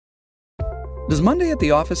Does Monday at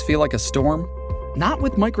the office feel like a storm? Not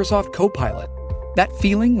with Microsoft Copilot. That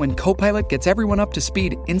feeling when Copilot gets everyone up to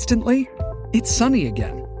speed instantly? It's sunny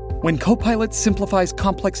again. When Copilot simplifies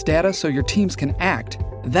complex data so your teams can act,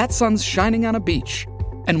 that sun's shining on a beach.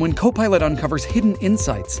 And when Copilot uncovers hidden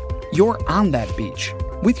insights, you're on that beach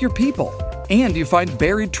with your people, and you find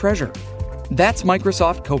buried treasure. That's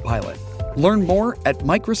Microsoft Copilot. Learn more at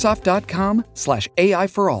Microsoft.com/AI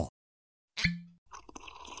for all.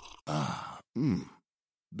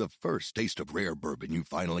 The first taste of rare bourbon you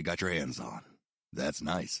finally got your hands on. That's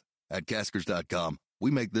nice. At Caskers.com,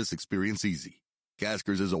 we make this experience easy.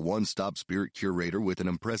 Caskers is a one-stop spirit curator with an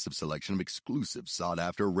impressive selection of exclusive,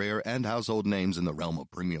 sought-after, rare, and household names in the realm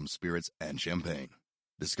of premium spirits and champagne.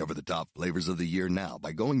 Discover the top flavors of the year now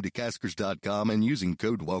by going to Caskers.com and using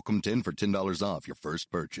code WELCOME10 for $10 off your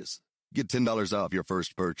first purchase. Get $10 off your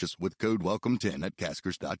first purchase with code WELCOME10 at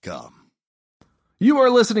Caskers.com. You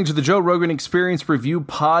are listening to the Joe Rogan Experience Review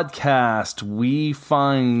Podcast. We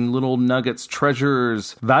find little nuggets,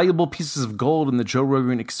 treasures, valuable pieces of gold in the Joe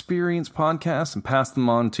Rogan Experience Podcast and pass them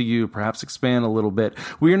on to you, perhaps expand a little bit.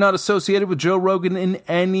 We are not associated with Joe Rogan in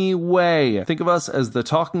any way. Think of us as the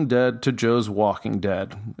Talking Dead to Joe's Walking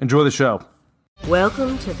Dead. Enjoy the show.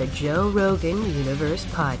 Welcome to the Joe Rogan Universe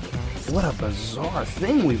Podcast. What a bizarre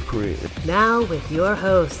thing we've created. Now with your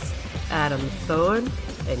hosts, Adam Thorne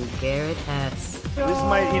and Garrett Hess. This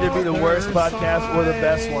might either be the worst podcast or the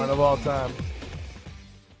best one of all time.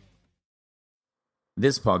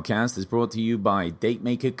 This podcast is brought to you by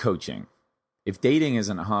DateMaker Coaching. If dating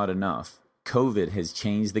isn't hard enough, COVID has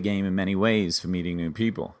changed the game in many ways for meeting new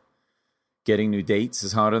people. Getting new dates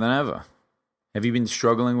is harder than ever. Have you been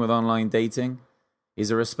struggling with online dating? Is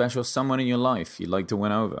there a special someone in your life you'd like to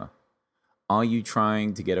win over? Are you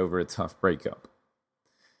trying to get over a tough breakup?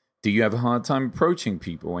 Do you have a hard time approaching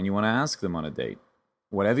people when you want to ask them on a date?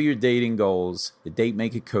 Whatever your dating goals, the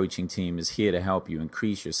DateMaker coaching team is here to help you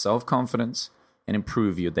increase your self-confidence and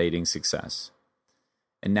improve your dating success.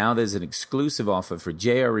 And now there's an exclusive offer for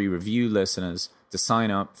JRE Review listeners to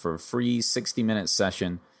sign up for a free 60-minute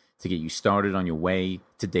session to get you started on your way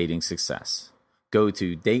to dating success. Go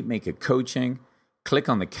to DateMaker Coaching, click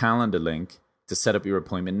on the calendar link to set up your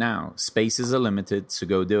appointment now. Spaces are limited, so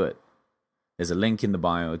go do it. There's a link in the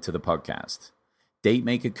bio to the podcast.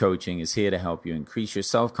 DateMaker Coaching is here to help you increase your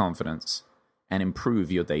self-confidence and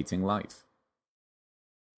improve your dating life.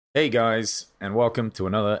 Hey guys, and welcome to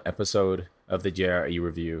another episode of the JRE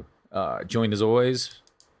Review. Joined as always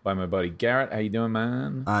by my buddy Garrett. How you doing,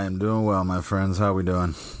 man? I am doing well, my friends. How we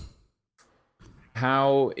doing?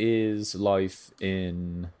 How is life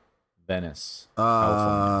in Venice?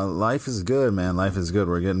 Life is good, man. Life is good.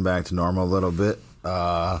 We're getting back to normal a little bit.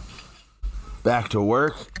 Back to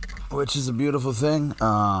work, which is a beautiful thing.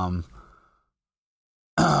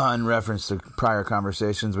 In reference to prior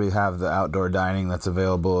conversations, we have the outdoor dining that's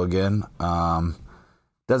available again.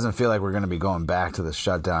 Doesn't feel like we're going to be going back to the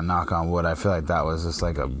shutdown, knock on wood. I feel like that was just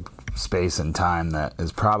like a space and time that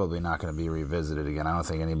is probably not going to be revisited again. I don't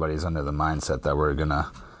think anybody's under the mindset that we're going to,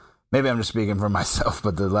 maybe I'm just speaking for myself,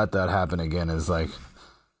 but to let that happen again is like,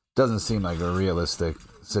 doesn't seem like a realistic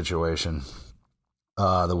situation.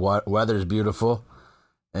 The weather's beautiful.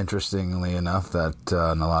 Interestingly enough, that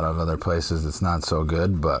in a lot of other places it's not so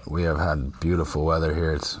good, but we have had beautiful weather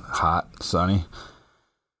here. It's hot, sunny.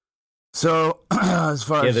 So, as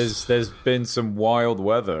far as there's been some wild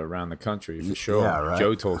weather around the country for sure. Yeah, right.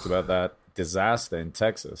 Joe talked about that disaster in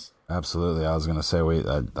Texas. Absolutely. I was going to say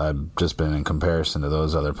I've just been in comparison to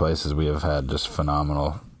those other places. We have had just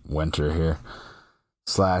phenomenal winter here.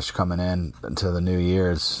 / coming in to the new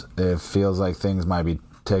year's, it feels like things might be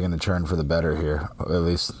taking a turn for the better here. At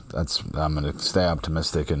least I'm going to stay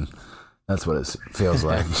optimistic, and that's what it feels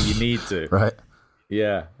like. You need to, right?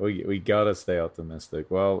 Yeah, we gotta stay optimistic.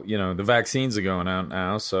 Well, the vaccines are going out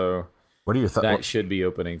now, so what are your thoughts? That should be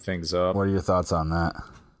opening things up. What are your thoughts on that?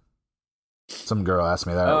 Some girl asked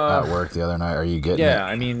me that at work the other night. Are you getting it? Yeah,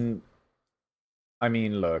 I mean,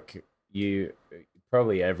 look,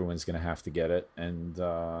 probably everyone's going to have to get it, and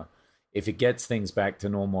if it gets things back to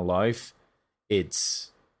normal life,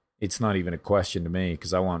 it's not even a question to me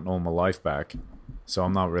because I want normal life back. So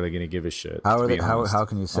I'm not really going to give a shit. How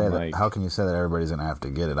can you say that? How can you say that everybody's going to have to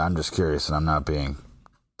get it? I'm just curious, and I'm not being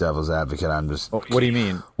devil's advocate. I'm just. What do you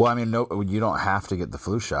mean? Well, I mean, no, you don't have to get the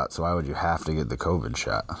flu shot, so why would you have to get the COVID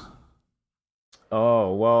shot?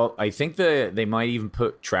 Oh, well, I think they might even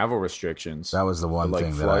put travel restrictions. That was the one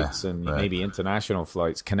thing that flights and maybe international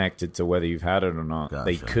flights connected to whether you've had it or not. Gotcha.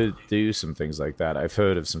 They could do some things like that. I've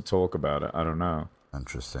heard of some talk about it. I don't know.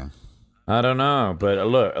 Interesting. I don't know, but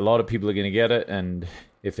look, a lot of people are going to get it, and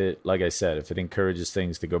if it, like I said, if it encourages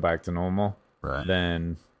things to go back to normal, right,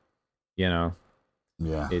 then, yeah,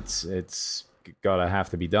 it's gotta have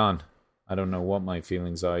to be done. I don't know what my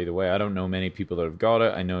feelings are either way. I don't know many people that have got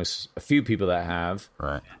it. I know a few people that have,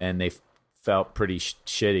 right, and they felt pretty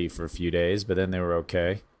shitty for a few days, but then they were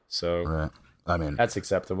okay. So, right. I mean, that's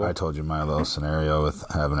acceptable. I told you my little scenario with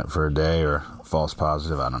having it for a day or false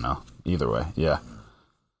positive. I don't know. Either way, yeah.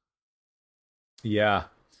 Yeah.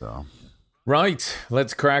 So, right,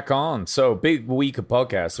 let's crack on. So, big week of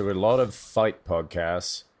podcasts. There were a lot of fight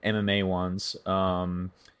podcasts, MMA ones.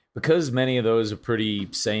 Because many of those are pretty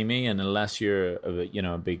samey, and unless you're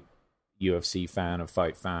a big UFC fan or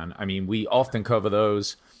fight fan, I mean, we often cover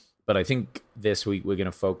those. But I think this week we're going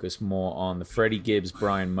to focus more on the Freddie Gibbs,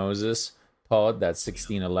 Brian Moses pod. That's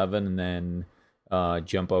 1611, and then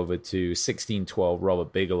jump over to 1612,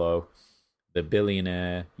 Robert Bigelow, the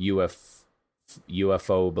billionaire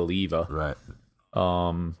UFO believer. right.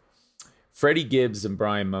 Freddie Gibbs and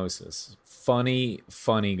Brian Moses, funny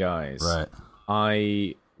guys. Right.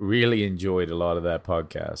 I really enjoyed a lot of that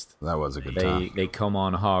podcast. That was a good time. They come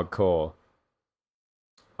on hardcore.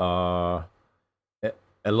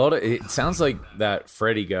 A lot of it sounds like that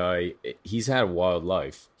Freddie guy. He's had a wild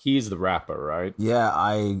life. He's the rapper, right? Yeah,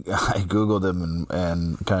 I googled him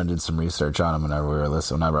and kind of did some research on him whenever I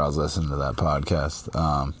was listening to that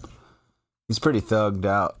podcast. He's pretty thugged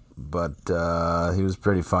out, but he was a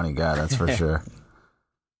pretty funny guy, that's for sure.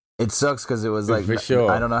 It sucks because it was like, for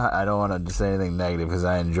sure. I don't know. I don't want to say anything negative because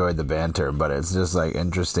I enjoyed the banter, but it's just like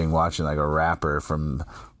interesting watching like a rapper from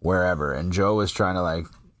wherever, and Joe was trying to like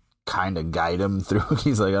kind of guide him through.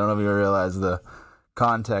 He's like, I don't know if you realize the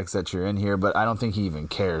context that you're in here, but I don't think he even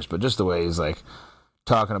cares. But just the way he's like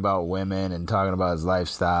talking about women and talking about his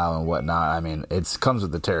lifestyle and whatnot. I mean, it comes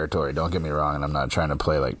with the territory. Don't get me wrong, and I'm not trying to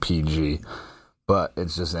play like PG, but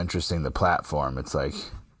it's just interesting the platform. It's like,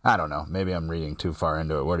 I don't know. Maybe I'm reading too far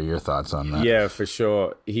into it. What are your thoughts on that? Yeah, for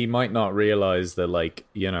sure. He might not realize that, like,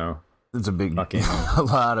 it's a big, fucking a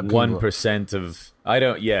lot of people. 1% of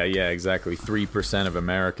exactly. 3% of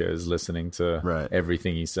America is listening to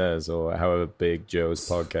everything he says, or however big Joe's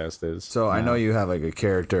podcast is. So I know you have like a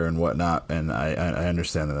character and whatnot, and I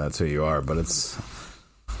understand that that's who you are, but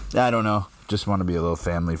I don't know. Just want to be a little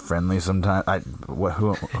family friendly sometimes.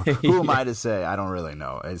 Who am I to say? I don't really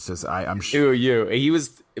know. It's just I'm sure. Who are you?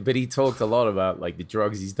 But he talked a lot about like the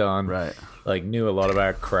drugs he's done. Right. Like knew a lot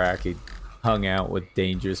about crack. He hung out with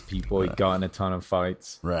dangerous people. He got in a ton of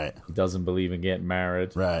fights. Right. He doesn't believe in getting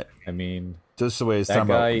married. Right. I mean, just the way he's that talking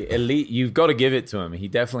guy, about, elite. You've got to give it to him. He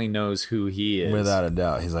definitely knows who he is. Without a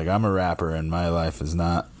doubt. He's like, I'm a rapper, and my life is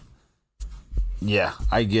not. Yeah,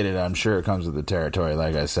 I get it. I'm sure it comes with the territory.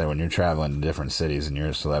 Like I said, when you're traveling to different cities and you're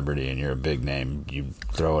a celebrity and you're a big name, you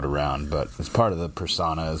throw it around. But it's part of the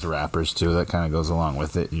persona as rappers, too. That kind of goes along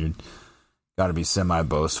with it. You got to be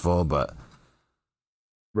semi-boastful, but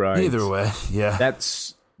right. Either way, yeah.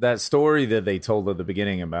 That's that story that they told at the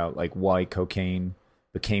beginning about like why cocaine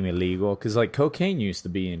became illegal. Because like cocaine used to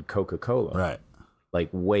be in Coca-Cola. Right. Like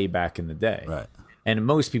way back in the day. Right. And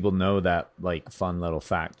most people know that like fun little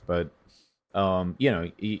fact, but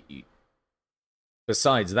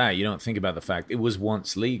besides that, you don't think about the fact it was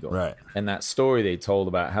once legal. Right. And that story they told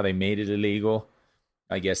about how they made it illegal,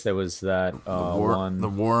 I guess there was that the war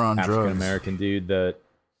on African American dude that,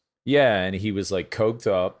 and he was like coked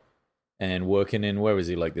up and working in, where was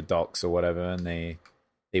he, like the docks or whatever, and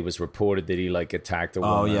it was reported that he like attacked a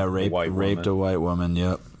woman. Oh yeah, raped a white woman.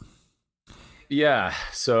 Yep. Yeah.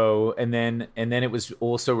 So and then it was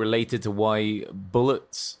also related to why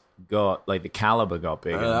bullets got like the caliber got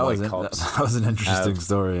bigger. That was an interesting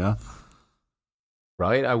story, huh?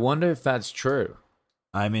 Right. I wonder if that's true.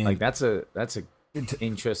 I mean, like that's a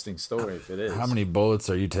interesting story if it is. How many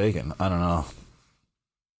bullets are you taking? I don't know.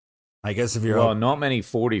 I guess if you're not many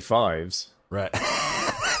 45s. Right.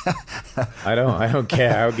 I don't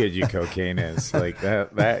care how good your cocaine is. Like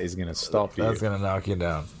that is gonna stop you. That's gonna knock you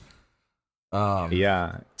down.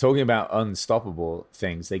 Talking about unstoppable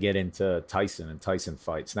things, they get into Tyson and Tyson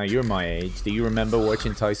fights. Now you're my age. Do you remember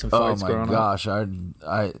watching Tyson fights growing up? Oh my gosh,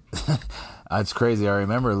 I it's crazy. I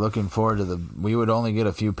remember looking forward to we would only get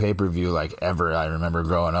a few pay-per-view like ever. I remember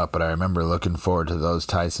growing up, but I remember looking forward to those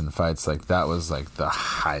Tyson fights. Like that was like the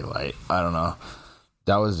highlight. I don't know.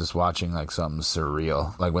 That was just watching like something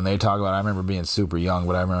surreal. Like when they talk about, I remember being super young,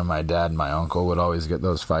 but I remember my dad and my uncle would always get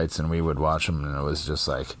those fights and we would watch them, and it was just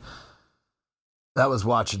like, that was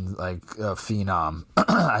watching like a phenom.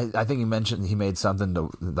 I think he made something to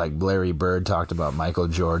like Larry Bird talked about Michael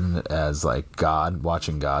Jordan as like God,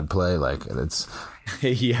 watching God play. Like it's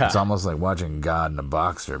it's almost like watching God in a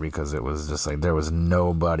boxer, because it was just like there was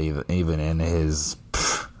nobody even in his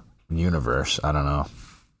universe. I don't know.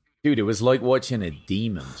 Dude, it was like watching a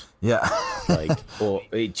demon. Yeah. Like, or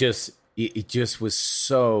it just was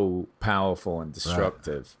so powerful and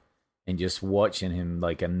destructive. And just watching him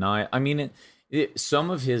like a night. I mean, some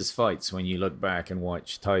of his fights, when you look back and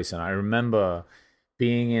watch Tyson, I remember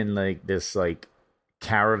being in like this like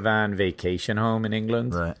caravan vacation home in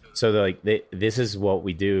England. Right. So like this is what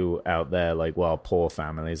we do out there, like, well, poor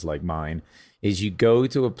families like mine, is you go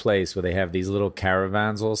to a place where they have these little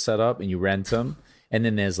caravans all set up and you rent them. And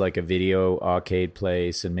then there's like a video arcade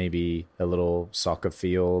place and maybe a little soccer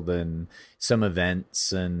field and some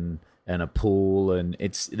events and a pool, and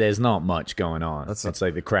there's not much going on. It's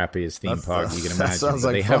like the crappiest theme park you can imagine. But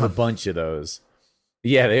like they have a bunch of those.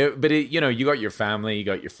 Yeah, you got your family, you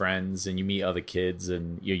got your friends, and you meet other kids,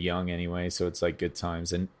 and you're young anyway, so it's like good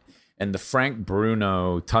times. And the Frank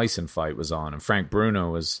Bruno Tyson fight was on, and Frank Bruno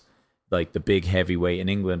was like the big heavyweight in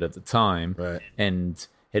England at the time, right, and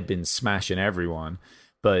had been smashing everyone.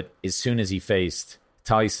 But as soon as he faced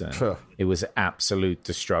Tyson, it was absolute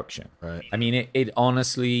destruction. Right. I mean, it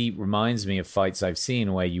honestly reminds me of fights I've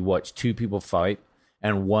seen where you watch two people fight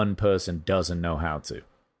and one person doesn't know how to.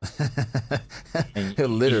 And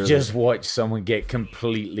you just watch someone get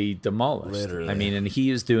completely demolished. Literally. I mean, and he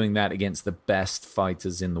is doing that against the best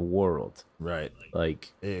fighters in the world. Right. Like,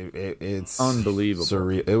 it's unbelievable.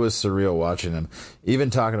 Surreal. It was surreal watching him. Even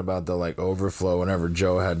talking about the like overflow whenever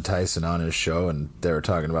Joe had Tyson on his show and they were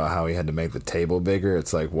talking about how he had to make the table bigger.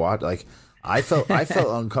 It's like, what? Like, I felt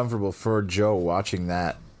uncomfortable for Joe watching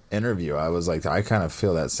that interview. I was like, I kind of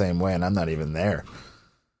feel that same way, and I'm not even there.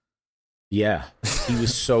 Yeah, he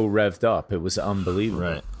was so revved up. It was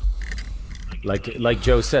unbelievable. Right. Like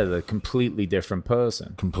Joe said, a completely different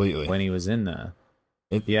person. Completely. When he was in there.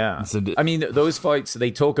 I mean, those fights,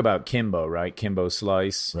 they talk about Kimbo, right? Kimbo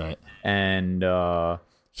Slice. Right. And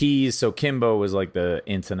Kimbo was like the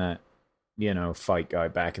internet, fight guy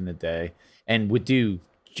back in the day, and would do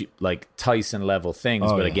like Tyson level things,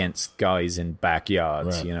 but against guys in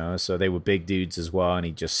backyards, right. So they were big dudes as well, and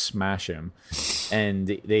he'd just smash them. And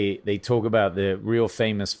they talk about the real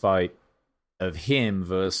famous fight of him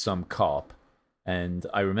versus some cop, and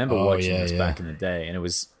I remember watching this back in the day, and it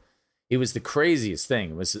was the craziest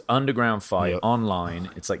thing. It was an underground fight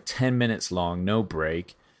online. It's like 10 minutes long, no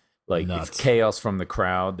break. Like, it's chaos from the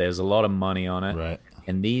crowd. There's a lot of money on it, right?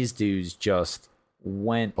 And these dudes just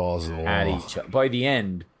went balls of the at wall. each other. By the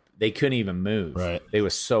end, they couldn't even move. Right. They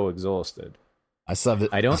were so exhausted. I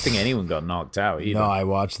don't think anyone got knocked out either. No, I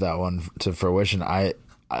watched that one to fruition. I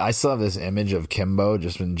saw this image of Kimbo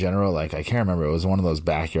just in general. Like, I can't remember. It was one of those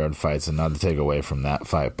backyard fights, and not to take away from that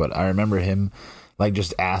fight, but I remember him like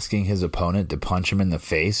just asking his opponent to punch him in the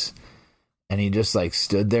face, and he just like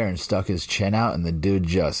stood there and stuck his chin out, and the dude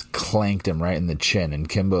just clanked him right in the chin, and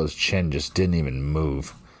Kimbo's chin just didn't even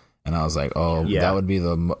move. And I was like, that would be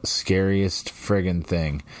the scariest friggin'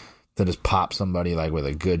 thing, to just pop somebody like with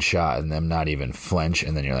a good shot and them not even flinch,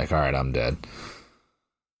 and then you're like, all right, I'm dead.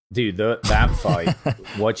 Dude, that fight,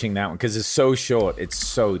 watching that one, because it's so short, it's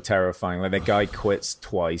so terrifying. Like, that guy quits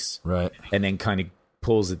twice, right, and then kind of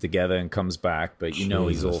pulls it together and comes back, but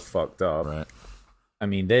he's all fucked up. Right. I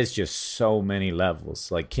mean, there's just so many levels.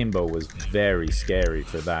 Like, Kimbo was very scary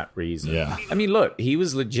for that reason. Yeah. I mean, look, he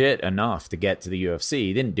was legit enough to get to the UFC.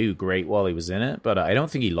 He didn't do great while he was in it, but I don't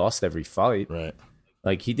think he lost every fight. Right.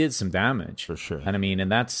 Like, he did some damage. For sure. And I mean,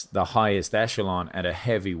 and that's the highest echelon at a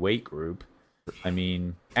heavy weight group. I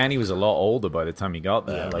mean, and he was a lot older by the time he got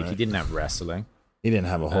there. Yeah, he didn't have wrestling. He didn't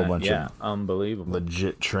have a whole bunch of unbelievable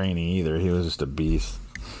legit training either. He was just a beast.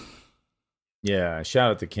 Yeah,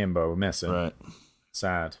 shout out to Kimbo. We miss him. Right.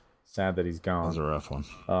 Sad that he's gone. That was a rough one.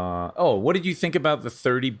 What did you think about the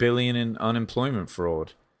 $30 billion in unemployment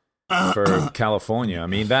fraud for California? I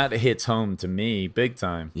mean, that hits home to me big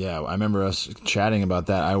time. Yeah, I remember us chatting about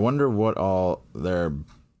that. I wonder what all their.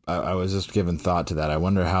 I was just giving thought to that. I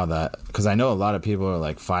wonder how that, because I know a lot of people are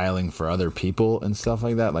like filing for other people and stuff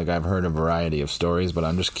like that. Like, I've heard a variety of stories, but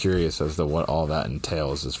I'm just curious as to what all that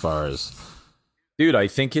entails as far as. Dude, I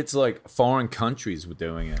think it's like foreign countries were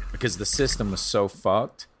doing it because the system was so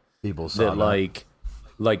fucked. People saw that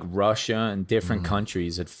like Russia and different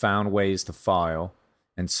countries had found ways to file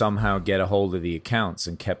and somehow get a hold of the accounts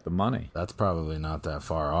and kept the money. That's probably not that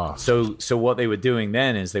far off. So what they were doing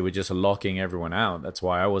then is they were just locking everyone out. That's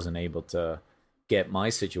why I wasn't able to get my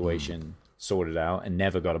situation sorted out and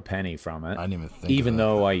never got a penny from it. I didn't even think even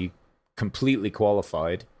though I completely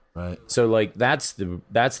qualified. Right. So like that's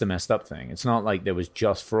the messed up thing. It's not like there was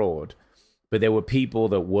just fraud, but there were people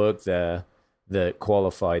that worked there that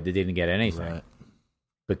qualified that didn't get anything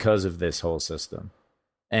because of this whole system.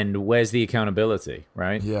 And where's the accountability,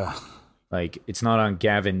 right? Yeah. Like, it's not on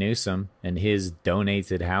Gavin Newsom and his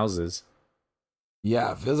donated houses.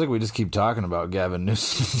 Yeah, it feels like we just keep talking about Gavin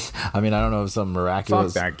Newsom. I mean, I don't know if something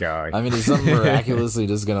miraculous. Fuck that guy. I mean, is something miraculously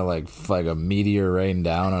just gonna like a meteor rain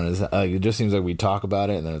down on his? Like, it just seems like we talk about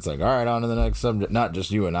it, and then it's like, all right, on to the next subject. Not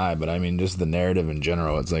just you and I, but I mean, just the narrative in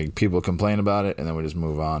general. It's like people complain about it, and then we just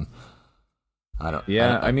move on.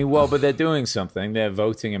 I mean, well, but they're doing something. They're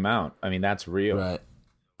voting him out. I mean, that's real. Right.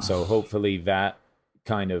 So hopefully that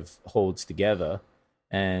kind of holds together.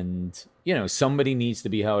 And, you know, somebody needs to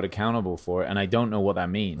be held accountable for it. And I don't know what that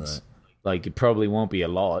means. Right. Like, it probably won't be a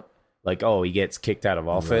lot. Like, oh, he gets kicked out of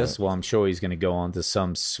office. Right. Well, I'm sure he's going to go on to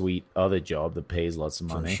some sweet other job that pays lots of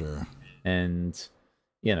money. For sure. And,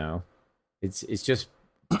 you know, it's just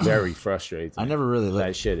very frustrating. I never really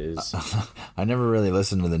that shit is. I never really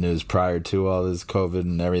listened to the news prior to all this COVID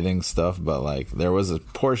and everything stuff, but like there was a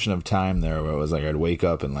portion of time there where it was like I'd wake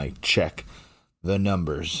up and like check the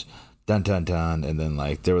numbers, dun dun dun, and then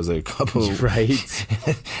like there was a couple right.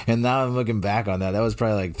 And now I'm looking back on that. That was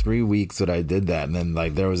probably like 3 weeks that I did that, and then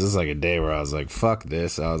like there was just like a day where I was like, "Fuck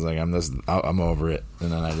this!" I was like, I'm over it,"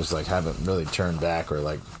 and then I just like haven't really turned back or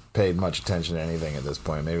like paid much attention to anything at this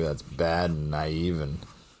point. Maybe that's bad and naive and.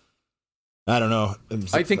 I don't know.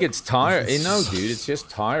 I think it's tiring. No, dude, it's just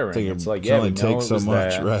tiring. It's like, yeah, we know take so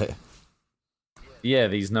much, there. Right? Yeah,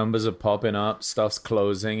 these numbers are popping up, stuff's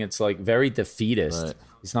closing. It's like very defeatist. Right.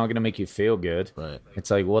 It's not going to make you feel good. Right. It's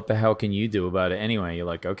like, what the hell can you do about it anyway? You're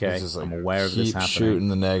like, okay, like, I'm aware of this happening. Shooting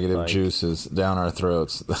the negative juices down our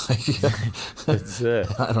throats. That's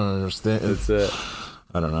it. I don't understand. That's it.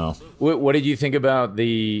 I don't know. What did you think about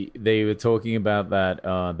they were talking about that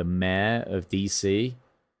the mayor of DC,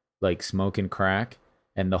 like smoking crack,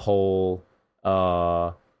 and the whole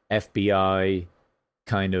FBI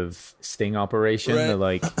kind of sting operation. Right. They're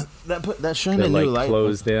like that shined a new light.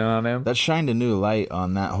 Closed in on him. That shined a new light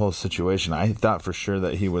on that whole situation. I thought for sure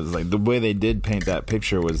that he was like the way they did paint that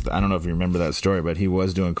picture was. I don't know if you remember that story, but he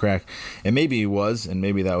was doing crack, and maybe he was, and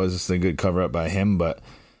maybe that was just a good cover up by him, but.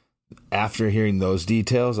 After hearing those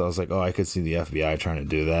details, I was like, "Oh, I could see the FBI trying to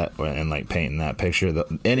do that and like painting that picture.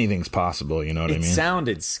 Anything's possible, you know what I mean?" It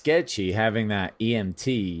sounded sketchy having that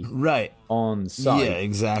EMT right on site. Yeah,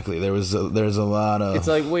 exactly. There's a lot of. It's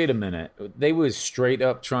like, wait a minute, they were straight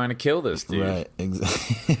up trying to kill this dude, right?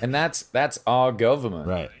 Exactly. And that's our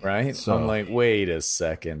government, right? So I'm like, wait a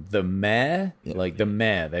second, the mayor, like the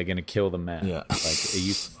mayor, they're gonna kill the mayor. Yeah. Like, are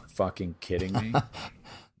you fucking kidding me?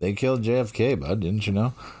 They killed JFK, bud. Didn't you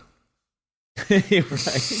know? Right.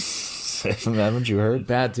 Haven't you heard?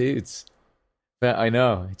 Bad dudes. But I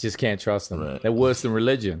know. I just can't trust them. Right. They're worse than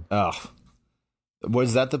religion. Oh.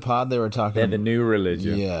 Was that the pod they were talking They're about? the new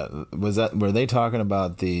religion. Yeah. Were they talking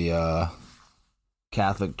about the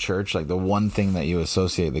Catholic Church? Like the one thing that you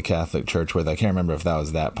associate the Catholic Church with? I can't remember if that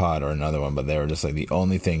was that pod or another one, but they were just like the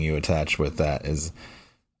only thing you attach with that is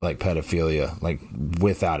like pedophilia, like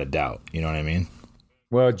without a doubt. You know what I mean?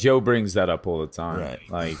 Well, Joe brings that up all the time. Right.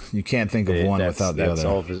 Like you can't think of one without the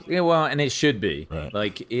other. Yeah, well, and it should be. Right.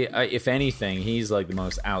 Like, if anything, he's like the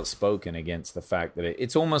most outspoken against the fact that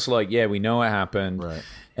it's almost like, yeah, we know it happened, right,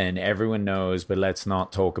 and everyone knows, but let's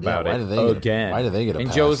not talk about it again. Why do they get a pass?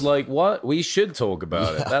 And Joe's like, what? We should talk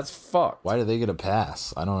about it. That's fucked. Why do they get a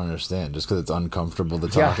pass? I don't understand. Just because it's uncomfortable to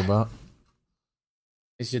talk about?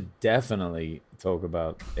 They should definitely talk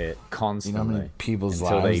about it constantly. You know how many people's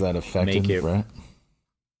lives that affected, right?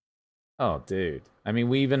 Oh, dude. I mean,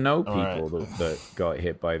 we even know people that got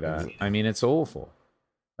hit by that. I mean, it's awful.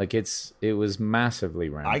 Like, it was massively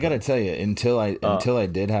random. I gotta tell you, until I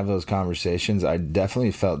did have those conversations, I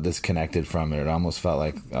definitely felt disconnected from it. It almost felt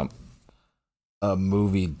like a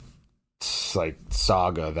movie like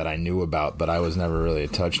saga that I knew about, but I was never really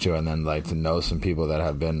attached to. And then like to know some people that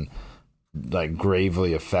have been like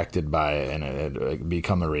gravely affected by it and it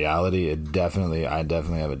become a reality. I definitely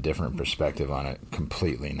have a different perspective on it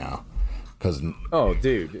completely now. Oh,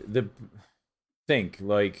 dude,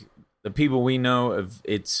 like the people we know of,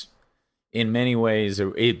 it's in many ways,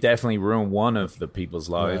 it definitely ruined one of the people's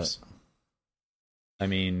lives. Right. I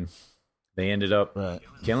mean, they ended up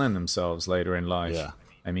killing themselves later in life. Yeah.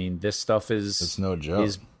 I mean, this stuff it's no joke.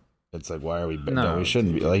 It's like, why are we? No, we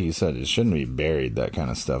shouldn't be. Like you said, it shouldn't be buried. That kind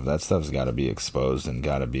of stuff. That stuff's got to be exposed and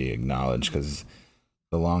got to be acknowledged because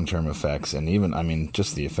the long-term effects, and even, I mean,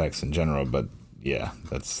 just the effects in general. But yeah,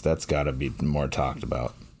 that's got to be more talked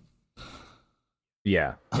about.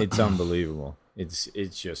 Yeah, it's unbelievable. It's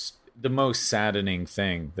just the most saddening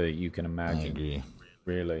thing that you can imagine. I agree.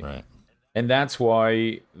 Really. Right. And that's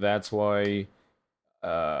why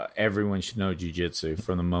everyone should know jiu-jitsu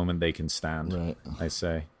from the moment they can stand. Right. I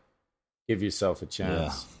say, give yourself a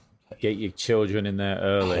chance. Get your children in there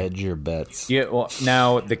early. Hedge your bets. Yeah. Well,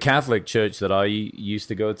 now the Catholic church that I used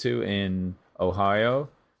to go to in Ohio,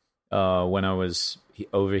 when I was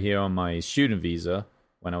over here on my student visa,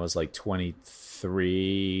 when I was like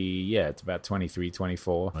 23, yeah, it's about 23,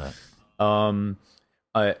 24. Right.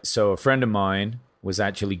 So a friend of mine was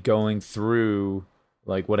actually going through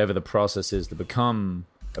like whatever the process is to become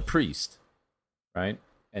a priest, right?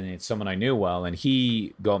 And it's someone I knew well, and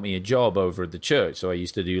he got me a job over at the church. So I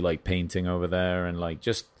used to do like painting over there and like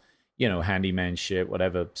just, you know, handyman shit,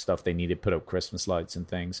 whatever stuff they needed, put up Christmas lights and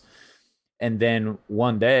things. And then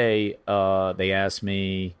one day they asked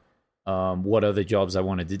me what other jobs I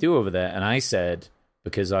wanted to do over there. And I said,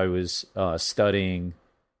 because I was studying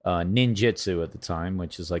ninjutsu at the time,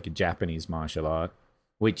 which is like a Japanese martial art,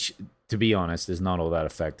 which, to be honest, is not all that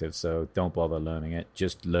effective. So don't bother learning it.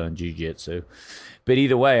 Just learn jujitsu. But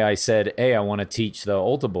either way, I said, hey, I want to teach the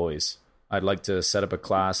altar boys. I'd like to set up a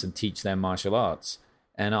class and teach them martial arts.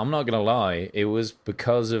 And I'm not going to lie, it was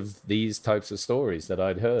because of these types of stories that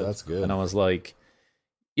I'd heard. That's good. And I was like,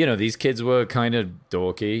 you know, these kids were kind of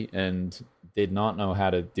dorky and did not know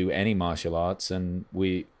how to do any martial arts. And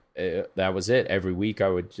that was it. Every week I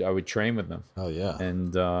would train with them. Oh, yeah.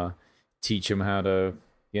 And teach them how to,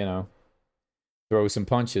 you know, throw some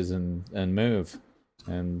punches and move.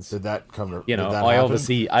 And did that come to, you know, I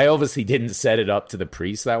obviously didn't set it up to the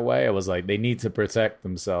priests that way. I was like, they need to protect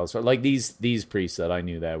themselves. But like these priests that I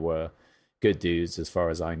knew there were good dudes as far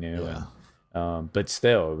as I knew. Yeah. And, but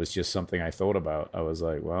still, it was just something I thought about. I was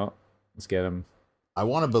like, well, let's get them. I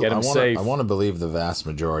want to believe the vast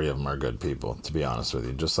majority of them are good people, to be honest with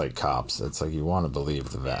you. Just like cops. It's like you want to believe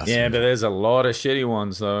the vast Yeah, majority. but there's a lot of shitty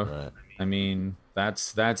ones though. Right. I mean,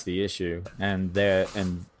 that's the issue. And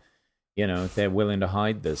you know, they're willing to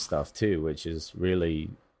hide this stuff too, which is really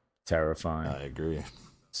terrifying. I agree.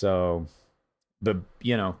 So, but,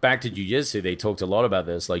 you know, back to jiu-jitsu, they talked a lot about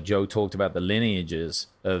this. Like Joe talked about the lineages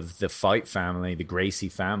of the Fight family, the Gracie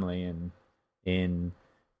family in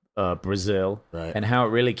Brazil, right, and how it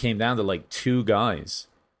really came down to like two guys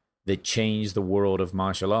that changed the world of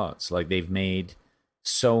martial arts. Like they've made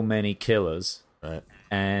so many killers. Right.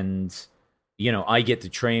 And, you know, I get to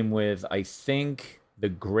train with, I think, the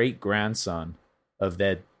great grandson of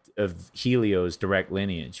Helio's direct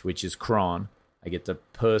lineage, which is Kron. I get to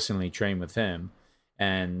personally train with him,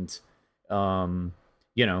 and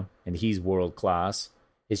you know, and he's world class.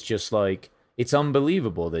 It's just like, it's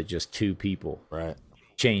unbelievable that just two people right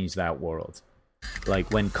changed that world. Like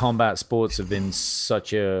when combat sports have been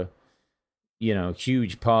such a, you know,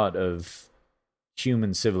 huge part of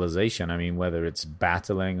human civilization. I mean, whether it's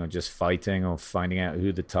battling or just fighting or finding out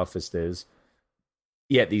who the toughest is.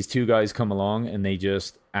 Yet these two guys come along and they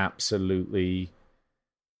just absolutely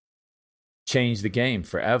change the game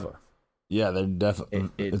forever. Yeah, they're definitely.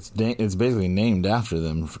 It's basically named after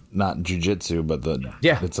them, not jiu-jitsu, but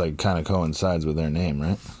it's like kind of coincides with their name,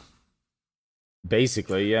 right?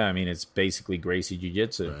 Basically, yeah. I mean, it's basically Gracie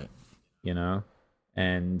Jiu-Jitsu, right? You know,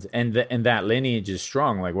 and that lineage is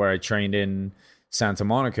strong. Like where I trained in Santa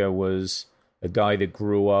Monica was a guy that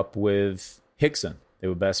grew up with Hickson. They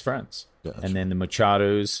were best friends. Gotcha. And then the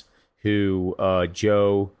Machados, who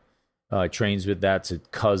Joe trains with, that's a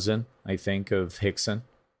cousin, I think, of Hickson.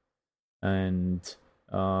 And,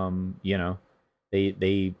 you know,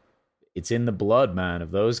 they it's in the blood, man,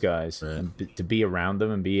 of those guys. Right. And to be around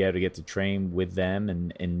them and be able to get to train with them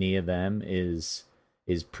and near them is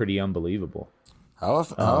pretty unbelievable. How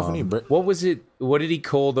often you what was it? What did he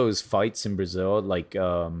call those fights in Brazil? Like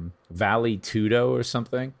Vale Tudo or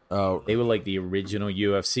something? Oh, they were like the original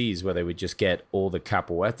UFCs where they would just get all the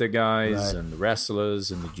capoeira guys and the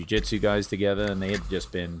wrestlers and the jiu-jitsu guys together, and they had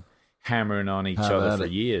just been hammering on each other for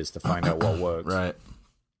years to find out what works. Right.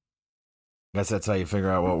 I guess that's how you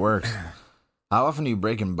figure out what works. How often are you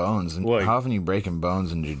breaking bones? How often are you breaking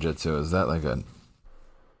bones in jiu-jitsu? Is that like a...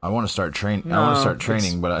 I want to start training. No, I want to start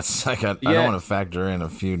training, but it's like I don't want to factor in a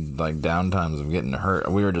few like downtimes of getting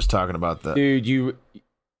hurt. We were just talking about that. Dude, you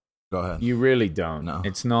go ahead. You really don't. No.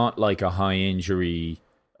 It's not like a high injury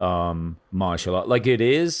martial art. Like it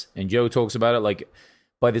is, and Joe talks about it. Like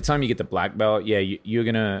by the time you get the black belt, yeah, you're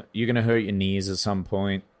gonna hurt your knees at some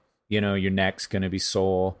point. You know, your neck's gonna be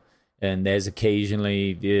sore, and there's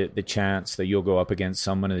occasionally the chance that you'll go up against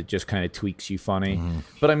someone that just kind of tweaks you funny. Mm-hmm.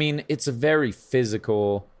 But I mean, it's a very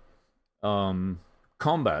physical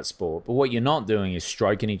combat sport, but what you're not doing is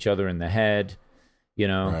striking each other in the head. You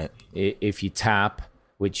know, right. If you tap,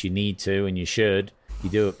 which you need to and you should,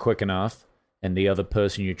 you do it quick enough, and the other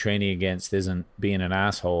person you're training against isn't being an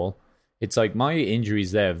asshole. It's like my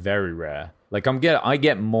injuries there are very rare. Like I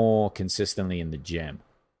get more consistently in the gym,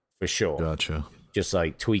 for sure. Gotcha. just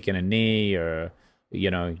like tweaking a knee, or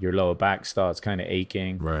your lower back starts kind of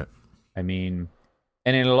aching. Right. I mean,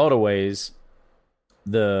 and in a lot of ways,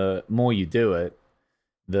 the more you do it,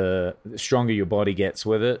 the stronger your body gets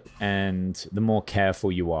with it, and the more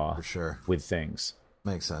careful you are For sure. with things.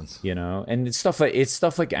 Makes sense. And it's stuff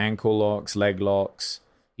like ankle locks, leg locks,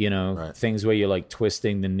 Right. things where you're like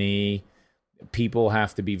twisting the knee. People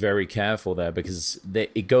have to be very careful there, because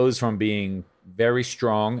it goes from being very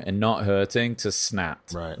strong and not hurting to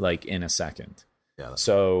snapped, Right. like in a second. Yeah.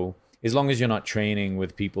 So as long as you're not training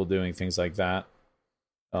with people doing things like that,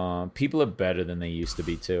 people are better than they used to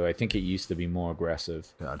be too. I think it used to be more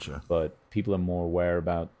aggressive. Gotcha. But people are more aware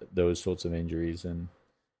about those sorts of injuries and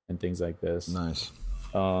things like this. Nice.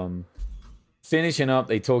 Finishing up,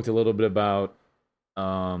 they talked a little bit about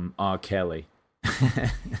R. Kelly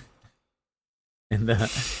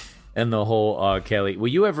and the whole R. Kelly. Were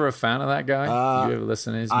you ever a fan of that guy? Did you ever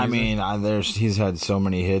listen to his music? I mean, he's had so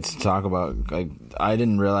many hits to talk about. Like, I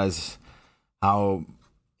didn't realize how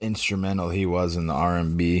instrumental he was in the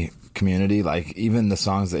R&B community. Like, even the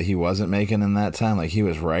songs that he wasn't making in that time, like, he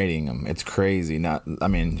was writing them. It's crazy.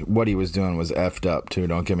 What he was doing was effed up too,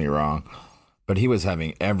 don't get me wrong, but he was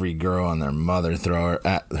having every girl and their mother throw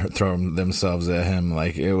themselves at him.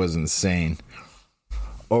 Like, it was insane,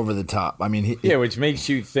 over the top. I mean, which makes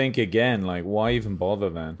you think again, like, why even bother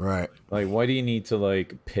then? Right. Like, why do you need to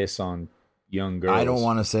like piss on young girls? I don't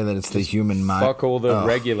want to say that it's the human mind. Fuck all the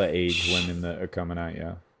regular age women that are coming at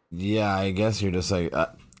you. Yeah, I guess you're just like,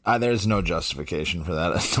 there's no justification for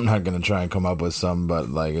that. I'm not going to try and come up with some, but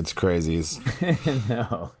like, it's crazy.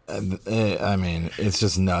 No. I mean, it's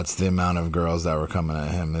just nuts, the amount of girls that were coming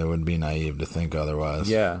at him. It would be naive to think otherwise.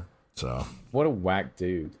 Yeah. So. What a whack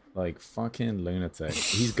dude. Like, fucking lunatic.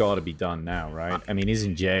 He's got to be done now, right? I mean, he's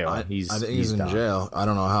in jail. I think he's in done. jail. I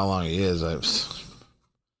don't know how long he is.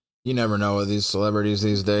 You never know with these celebrities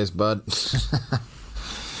these days, bud.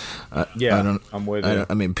 I'm with you.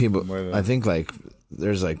 I mean, people. I think like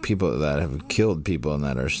there's like people that have killed people and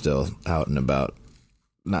that are still out and about,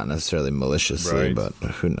 not necessarily maliciously, Right. but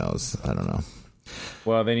who knows? I don't know.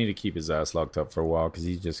 Well, they need to keep his ass locked up for a while, because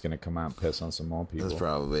he's just going to come out and piss on some more people. That's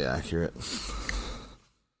probably accurate.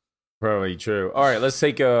 Probably true. All right, let's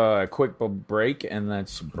take a quick break, and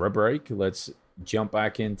let's jump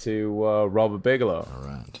back into Robert Bigelow. All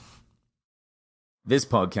right. This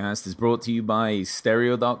podcast is brought to you by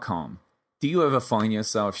Stereo.com. Do you ever find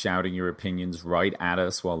yourself shouting your opinions right at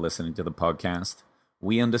us while listening to the podcast?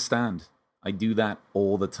 We understand. I do that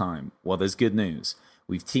all the time. Well, there's good news.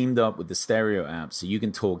 We've teamed up with the Stereo app so you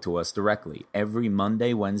can talk to us directly every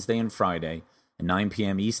Monday, Wednesday, and Friday at 9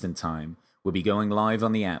 p.m. Eastern Time. We'll be going live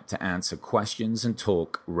on the app to answer questions and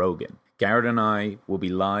talk Rogan. Garrett and I will be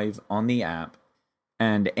live on the app,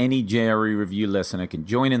 and any JRE review listener can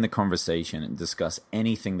join in the conversation and discuss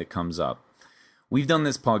anything that comes up. We've done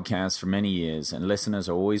this podcast for many years, and listeners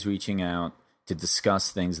are always reaching out to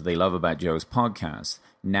discuss things that they love about Joe's podcast.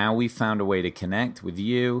 Now we've found a way to connect with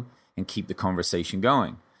you and keep the conversation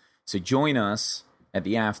going. So join us at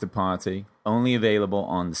the after party, only available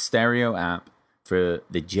on the Stereo app, for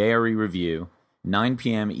the JRE review, 9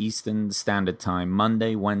 p.m. Eastern Standard Time,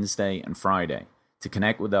 Monday, Wednesday, and Friday, to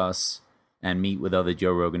connect with us and meet with other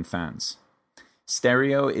Joe Rogan fans.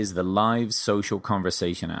 Stereo is the live social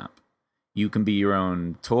conversation app. You can be your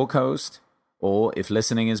own talk host, or if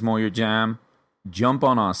listening is more your jam, jump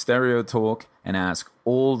on our Stereo Talk and ask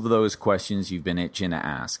all of those questions you've been itching to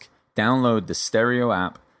ask. Download the Stereo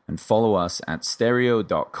app and follow us at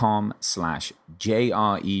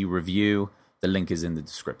stereo.com/JRE review. The link is in the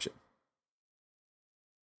description.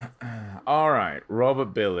 All right,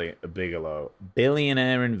 Robert Bigelow,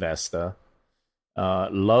 billionaire investor,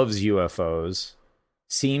 loves UFOs,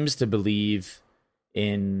 seems to believe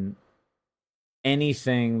in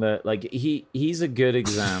anything that, like, he's a good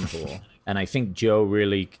example, and I think Joe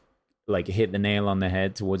really like hit the nail on the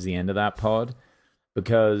head towards the end of that pod,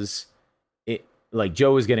 because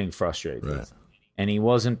Joe was getting frustrated. Right. And he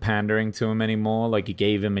wasn't pandering to him anymore. Like, he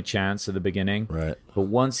gave him a chance at the beginning. Right. But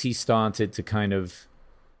once he started to kind of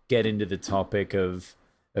get into the topic of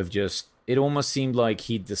just, it almost seemed like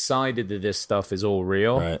he decided that this stuff is all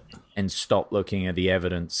real, Right. and stopped looking at the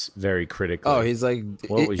evidence very critically. Oh, he's like,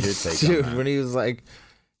 what was your take dude, on that? when he was like,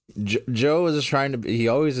 Joe was just trying to be, he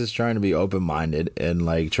always is trying to be open-minded and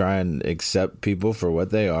like try and accept people for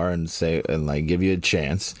what they are and say, and like give you a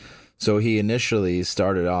chance. So he initially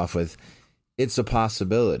started off with, it's a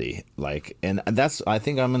possibility, like, and that's, I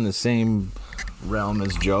think I'm in the same realm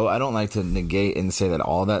as Joe. I don't like to negate and say that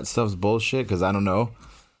all that stuff's bullshit, because I don't know.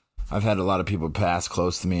 I've had a lot of people pass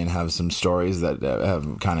close to me and have some stories that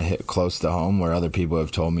have kind of hit close to home, where other people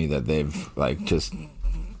have told me that they've like just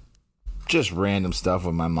random stuff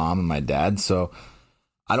with my mom and my dad. So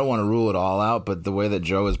I don't want to rule it all out, but the way that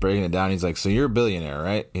Joe is breaking it down, he's like, so you're a billionaire,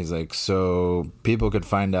 right? He's like, so people could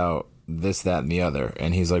find out this, that, and the other.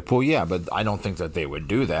 And he's like, well, yeah, but I don't think that they would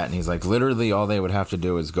do that. And he's like, literally all they would have to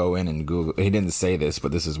do is go in and Google. He didn't say this,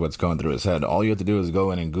 but this is what's going through his head. All you have to do is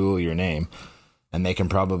go in and Google your name, and they can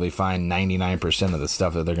probably find 99% of the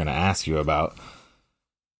stuff that they're going to ask you about.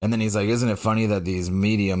 And then he's like, isn't it funny that these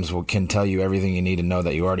mediums can tell you everything you need to know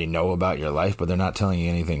that you already know about your life, but they're not telling you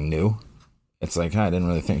anything new? It's like, I didn't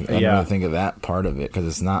really think of that part of it, because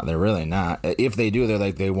it's not. They're really not. If they do, they're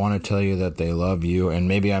like, they want to tell you that they love you. And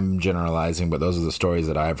maybe I'm generalizing, but those are the stories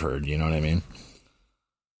that I've heard. You know what I mean?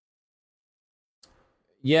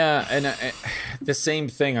 Yeah, and the same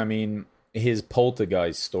thing. I mean, his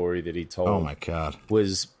poltergeist story that he told. Oh my God,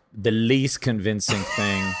 was the least convincing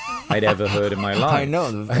thing I'd ever heard in my life. I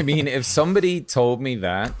know. I mean, if somebody told me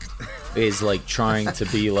that is like trying to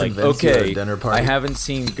be like, Convince you at a okay, dinner party. I haven't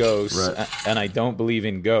seen ghosts, Right. and I don't believe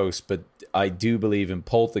in ghosts, but I do believe in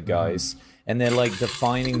poltergeists. And they're like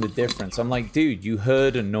defining the difference. I'm like, dude, you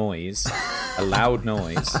heard a noise, a loud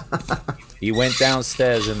noise. You went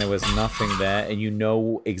downstairs and there was nothing there, and you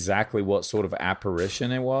know exactly what sort of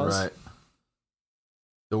apparition it was. Right.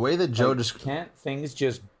 The way that Joe Like, can't things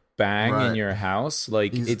just bang in your house?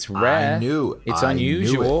 Like, it's I rare. knew. It's I knew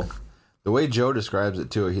unusual. it. The way Joe describes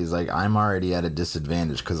it too, he's like, I'm already at a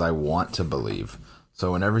disadvantage because I want to believe.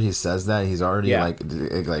 So whenever he says that, he's already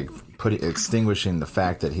extinguishing the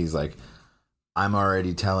fact that he's like, I'm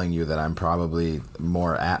already telling you that I'm probably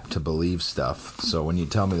more apt to believe stuff. So when you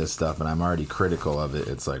tell me this stuff and I'm already critical of it,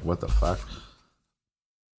 it's like, what the fuck?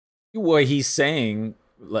 Well, he's saying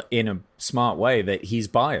in a smart way that he's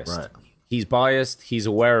biased. Right. He's biased. He's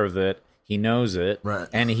aware of it. He knows it. Right.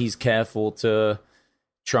 And he's careful to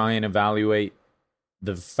try and evaluate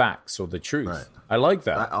the facts or the truth. Right. I like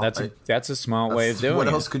that. That's a smart way of doing it. What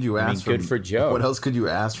else could you ask? Good for Joe. What else could you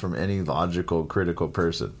ask from any logical, critical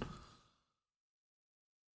person?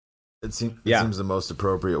 It seems the most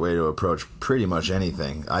appropriate way to approach pretty much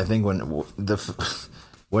anything. I think when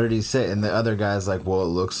what did he say? And the other guy's like, well, it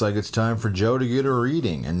looks like it's time for Joe to get a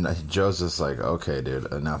reading. And Joe's just like, okay,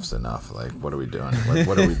 dude, enough's enough. Like, what are we doing?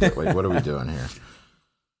 What are we what are we doing here?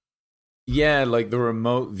 Yeah, like the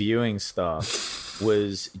remote viewing stuff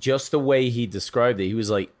was just the way he described it. He was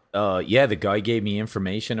like, yeah, the guy gave me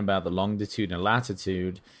information about the longitude and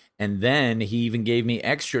latitude. And then he even gave me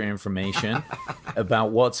extra information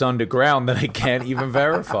about what's underground that I can't even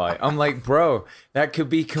verify. I'm like, bro, that could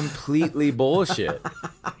be completely bullshit.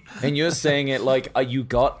 And you're saying it like you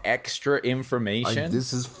got extra information.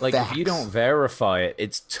 This is like facts. If you don't verify it,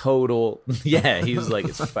 it's total. Yeah, he was like,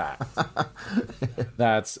 it's fact.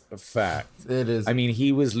 That's a fact. It is. I mean,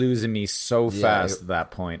 he was losing me so fast at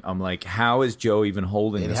that point. I'm like, how is Joe even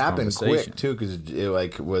holding this conversation? It happened quick too, because it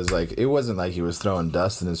wasn't like he was throwing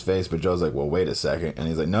dust in his face, but Joe's like, well, wait a second, and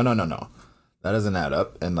he's like, no, that doesn't add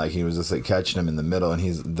up, and like he was just like catching him in the middle, and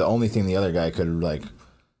he's the only thing the other guy could like.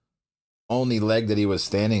 Only leg that he was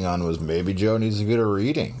standing on was maybe Joe needs to get a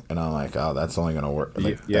reading, and I'm like, oh, that's only gonna work.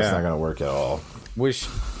 Like, that's not gonna work at all. Wish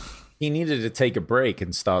he needed to take a break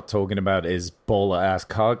and start talking about his baller ass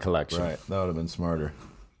card collection. Right, that would have been smarter.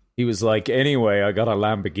 He was like, anyway, I got a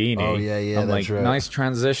Lamborghini. Oh yeah, I'm that's like, right. Nice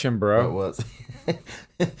transition, bro. That was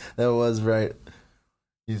that was right.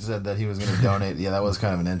 He said that he was going to donate. Yeah, that was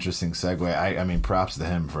kind of an interesting segue. I mean, props to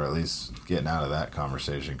him for at least getting out of that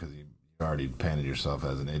conversation, because you already painted yourself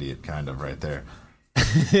as an idiot, kind of, right there.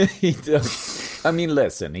 He does. I mean,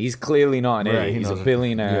 listen, he's clearly not an idiot. He's a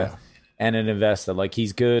billionaire and an investor. Like,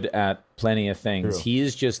 he's good at plenty of things. True. He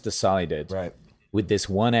has just decided with this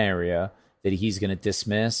one area that he's going to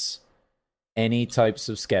dismiss any types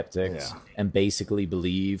of skeptics and basically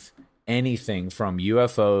believe anything from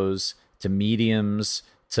UFOs to mediums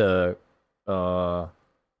to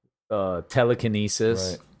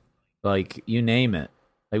telekinesis, like you name it.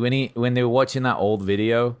 Like when they were watching that old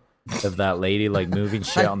video of that lady like moving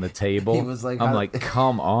shit on the table, He was like, I'm like,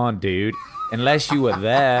 come on, dude. Unless you were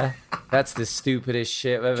there, that's the stupidest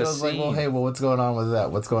shit I've ever Joe's seen. like, well, hey, what's going on with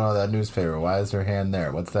that? What's going on with that newspaper? Why is her hand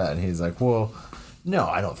there? What's that? And he's like, well, no,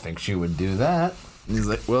 I don't think she would do that. And he's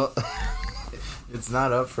like, well, it's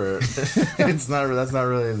not up for. It's not. That's not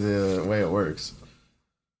really the way it works.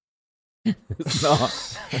 It's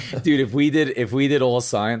not. Dude, if we did all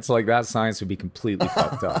science like that, science would be completely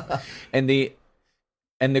fucked up. And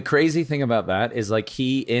the crazy thing about that is, like,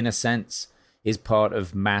 he in a sense is part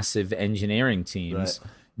of massive engineering teams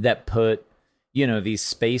that put, these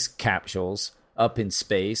space capsules up in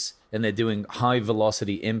space and they're doing high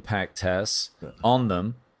velocity impact tests on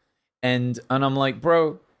them. And I'm like,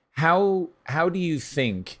 bro, how do you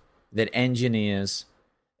think that engineers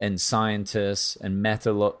and scientists and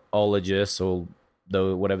meteorologists, or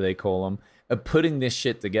whatever they call them, are putting this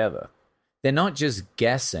shit together? They're not just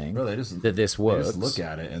guessing that this works. They just look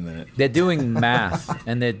at it and then they're doing math,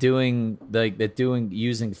 and they're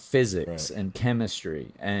using physics and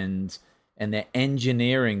chemistry, and they're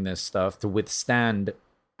engineering this stuff to withstand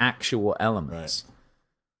actual elements,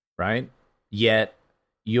 right? Yet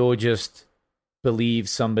you're just believe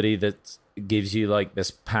somebody that gives you like this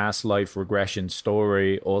past life regression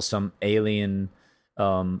story or some alien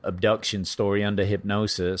abduction story under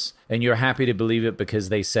hypnosis, and you're happy to believe it because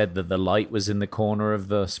they said that the light was in the corner of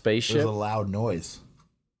the spaceship. It was a loud noise.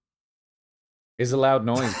 It's a loud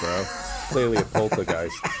noise, bro. Clearly a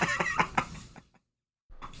poltergeist.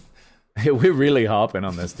 We're really harping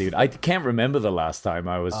on this, dude. I can't remember the last time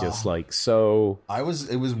I was just like so. It was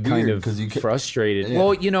weird kind of because you frustrated. Yeah.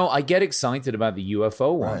 Well, you know, I get excited about the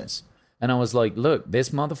UFO ones. And I was like, look,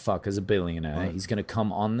 this motherfucker's a billionaire. Right. He's going to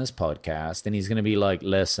come on this podcast and he's going to be like,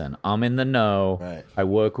 listen, I'm in the know. Right. I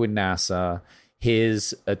work with NASA.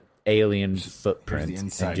 Here's an alien footprint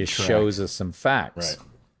and just shows us some facts. Right.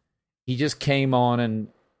 He just came on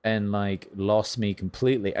and like lost me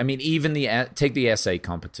completely. I mean, even take the essay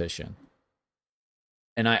competition.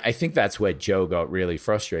 And I think that's where Joe got really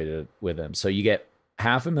frustrated with him. So you get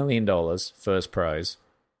 $500,000 first prize.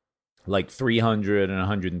 Like 300 and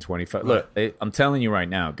 125. Right. Look, I'm telling you right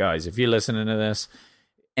now, guys, if you're listening to this,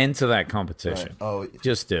 enter that competition. Right. Oh,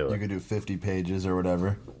 just do it. You could do 50 pages or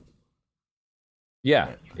whatever. Yeah.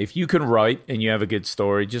 Right. If you can write and you have a good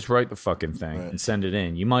story, just write the fucking thing and send it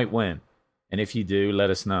in. You might win. And if you do, let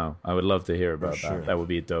us know. I would love to hear about that. Sure. That would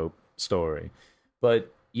be a dope story.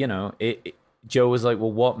 But, you know, Joe was like,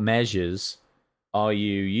 well, what measures are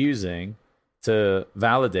you using to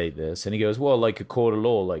validate this? And he goes, well, like a court of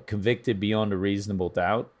law, like convicted beyond a reasonable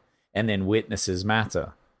doubt, and then witnesses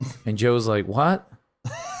matter. And Joe's like, what?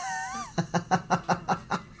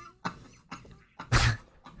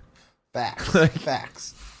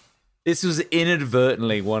 Facts. This was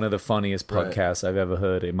inadvertently one of the funniest podcasts I've ever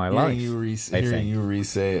heard in my life. Hearing you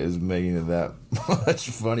re-say it is making it that much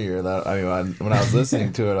funnier. When I was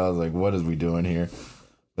listening to it, I was like, what is we doing here?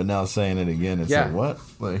 But now saying it again, it's like, what?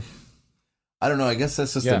 Like, I don't know. I guess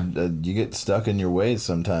that's just you get stuck in your ways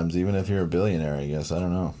sometimes, even if you're a billionaire, I guess. I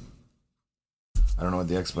don't know. I don't know what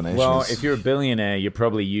the explanation is. Well, if you're a billionaire, you're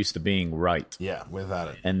probably used to being right. Yeah, without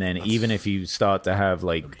it. And then even if you start to have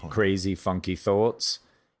like crazy, funky thoughts,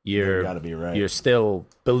 you gotta be right. You're still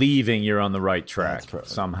believing you're on the right track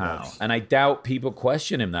somehow. And I doubt people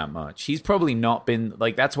question him that much. He's probably not been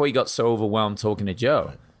like, that's why he got so overwhelmed talking to Joe.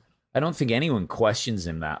 Right. I don't think anyone questions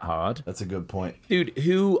him that hard. That's a good point, dude.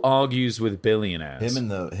 Who argues with billionaires? Him and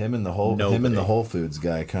the Whole Foods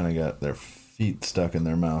guy kind of got their feet stuck in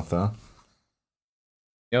their mouth, huh?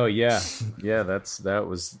 Oh yeah, that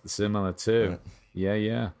was similar too. Right.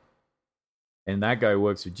 Yeah. And that guy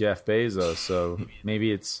works with Jeff Bezos, so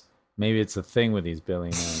maybe it's a thing with these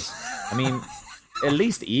billionaires. I mean, at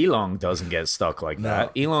least Elon doesn't get stuck like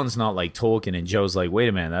that. Elon's not like talking and Joe's like, wait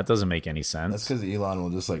a minute, that doesn't make any sense. That's because Elon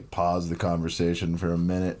will just like pause the conversation for a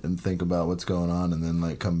minute and think about what's going on and then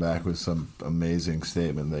like come back with some amazing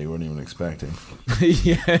statement that you weren't even expecting.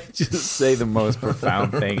 Yeah, just say the most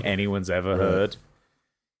profound thing anyone's ever heard.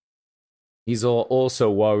 He's also,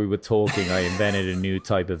 while we were talking, I invented a new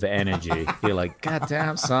type of energy. You're like, God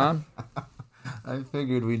damn, son. I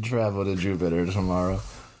figured we'd travel to Jupiter tomorrow.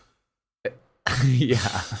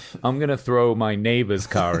 Yeah, I'm gonna throw my neighbor's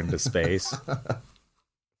car into space.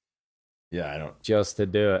 Yeah, I don't just to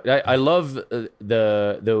do it. I love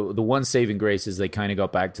the one saving grace is they kind of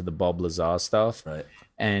got back to the Bob Lazar stuff, right?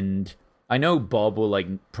 And I know Bob will like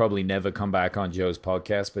probably never come back on Joe's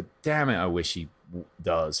podcast, but damn it, I wish he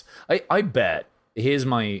does. I bet. Here's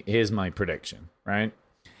my prediction, right?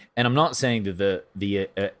 And I'm not saying that the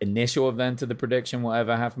initial event of the prediction will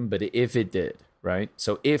ever happen, but if it did. Right?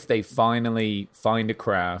 So if they finally find a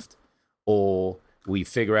craft or we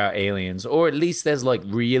figure out aliens, or at least there's like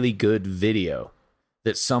really good video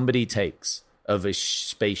that somebody takes of a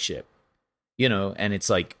spaceship, you know, and it's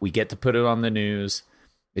like we get to put it on the news.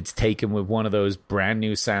 It's taken with one of those brand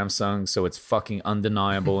new Samsungs, so it's fucking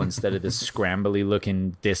undeniable instead of this scrambly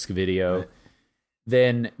looking disc video.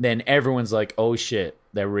 Right. Then everyone's like, oh shit,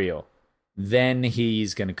 they're real. Then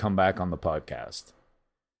he's going to come back on the podcast.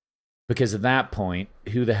 Because at that point,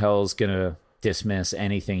 who the hell's going to dismiss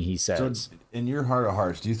anything he says? So in your heart of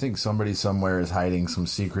hearts, do you think somebody somewhere is hiding some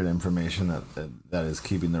secret information that is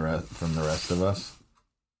keeping from the rest of us?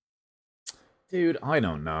 Dude, I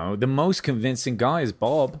don't know. The most convincing guy is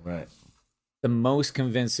Bob. Right. The most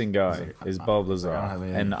convincing guy is Bob Lazar.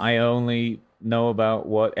 And I I only know about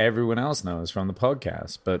what everyone else knows from the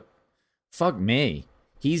podcast. But fuck me.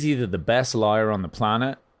 He's either the best liar on the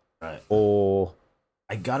planet, right, or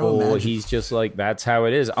gotta imagine he's just like, that's how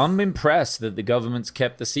it is. I'm impressed that the government's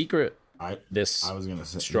kept the secret I was gonna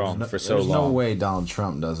say strong for so long. There's no way Donald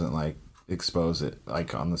Trump doesn't like expose it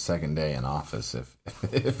like on the second day in office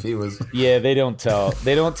if he was. Yeah, they don't tell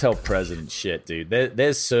president shit, dude.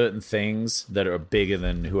 There's certain things that are bigger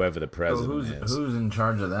than whoever the president is. Who's in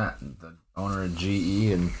charge of that? The owner of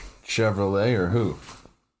GE and Chevrolet, or who?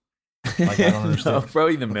 Like, I don't understand. No,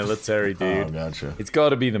 probably the military, dude. Oh, gotcha. It's got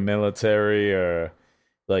to be the military or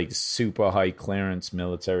like super high clearance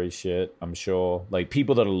military shit. I'm sure, like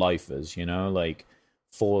people that are lifers, you know, like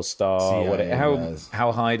 4-star.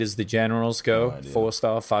 How high does the generals go? No idea.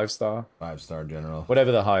 4-star, 5-star, 5-star general,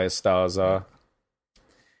 whatever the highest stars are.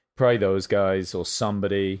 Probably those guys or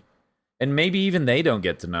somebody, and maybe even they don't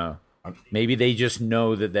get to know. Maybe they just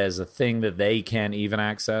know that there's a thing that they can't even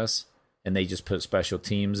access, and they just put special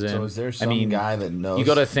teams in. So is there some guy that knows? You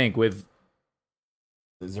got to think with.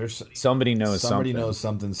 Is there somebody knows something? Somebody knows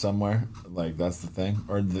something somewhere. Like that's the thing.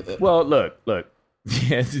 Or well, look.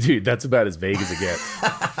 Yeah, dude, that's about as vague as it gets.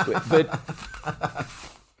 but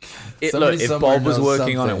look, if Bob was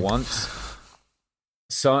working on it once,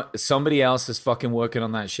 somebody else is fucking working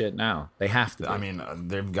on that shit now. They have to. I mean,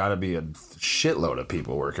 there've got to be a shitload of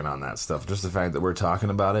people working on that stuff. Just the fact that we're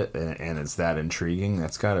talking about it and it's that intriguing,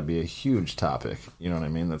 that's got to be a huge topic. You know what I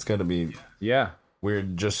mean? That's got to be. Yeah. We're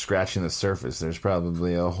just scratching the surface. There's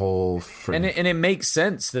probably a whole... And it makes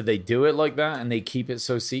sense that they do it like that and they keep it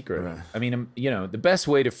so secret. Right. I mean, you know, the best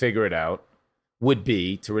way to figure it out would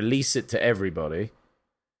be to release it to everybody,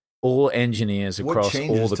 all engineers across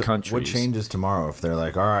all the countries. What changes tomorrow if they're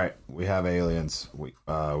like, all right, we have aliens, we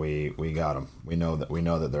got them. We know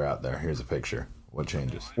that they're out there. Here's a picture. What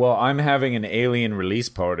changes? Well, I'm having an alien release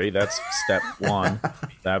party. That's step one.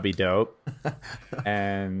 That'd be dope.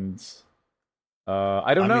 And...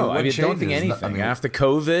 I don't know. I don't think anything. After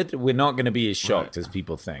COVID, we're not going to be as shocked as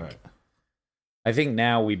people think. Right. I think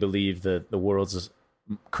now we believe that the world's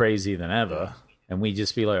crazier than ever, and we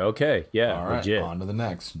just be like, okay, yeah, all right, legit. On to the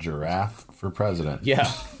next. Giraffe for president.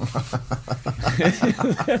 Yeah.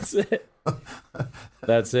 That's it.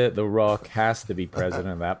 That's it. The Rock has to be president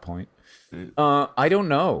at that point. I don't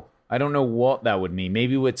know. I don't know what that would mean.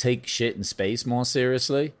 Maybe we'd take shit in space more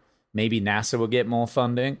seriously. Maybe NASA will get more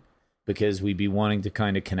funding. Because we'd be wanting to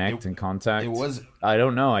kind of connect and contact. I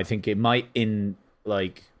don't know. I think it might ignite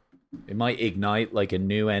like a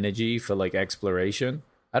new energy for like exploration.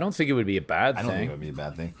 I don't think it would be a bad thing. I don't think it would be a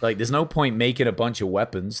bad thing. Like, there's no point making a bunch of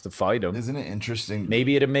weapons to fight them. Isn't it interesting?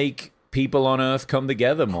 Maybe it'd make people on Earth come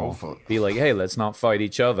together more. Hopefully. Be like, hey, let's not fight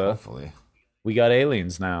each other. Hopefully. We got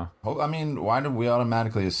aliens now. I mean, why did we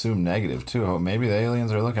automatically assume negative too? Maybe the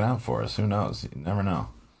aliens are looking out for us. Who knows? You never know.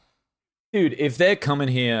 Dude, if they're coming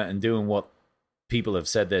here and doing what people have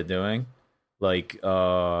said they're doing, like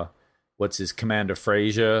what's his Commander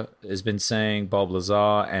Frazier has been saying, Bob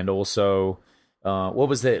Lazar, and also what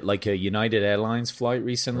was that, like a United Airlines flight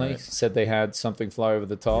recently? Right. Said they had something fly over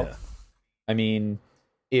the top. Yeah. I mean,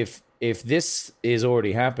 if this is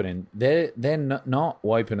already happening, they're not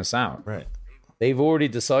wiping us out. Right. They've already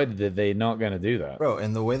decided that they're not going to do that. Bro,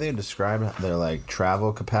 and the way they describe their like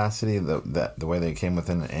travel capacity, the way they came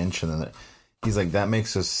within an inch, and then he's like, that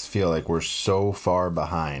makes us feel like we're so far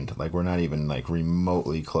behind. Like we're not even like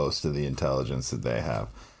remotely close to the intelligence that they have.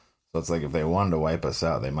 So it's like if they wanted to wipe us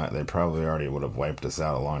out, they probably already would have wiped us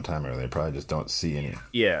out a long time ago. They probably just don't see any.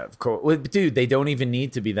 Yeah, of course. Well, dude, they don't even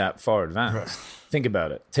need to be that far advanced. Right. Think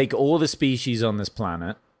about it. Take all the species on this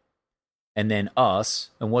planet. And then us,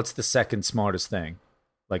 and what's the second smartest thing?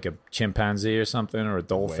 Like a chimpanzee or something, or a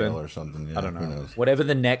dolphin? A whale or something, yeah. I don't know. Whatever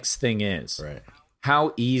the next thing is. Right.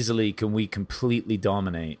 How easily can we completely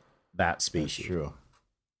dominate that species? That's true.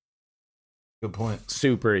 Good point.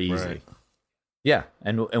 Super easy. Right. Yeah,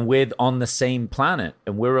 and we're on the same planet,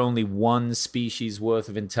 and we're only one species worth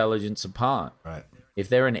of intelligence apart. Right. If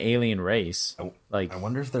they're an alien race, like I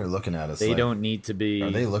wonder if they're looking at us. They don't need to be. Are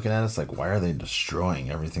they looking at us like, why are they destroying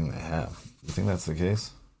everything they have? You think that's the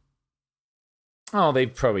case? Oh,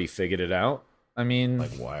 they've probably figured it out. I mean,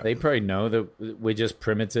 like why? They probably know that we're just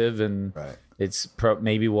primitive, and right. It's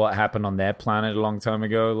maybe what happened on their planet a long time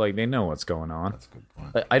ago. Like they know what's going on. That's a good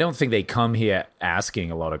point. But I don't think they come here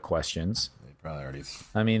asking a lot of questions. Probably already.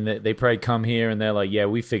 I mean, they probably come here and they're like, yeah,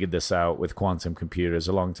 we figured this out with quantum computers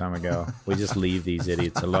a long time ago. We just leave these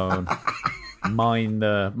idiots alone. Mine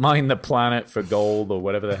the planet for gold or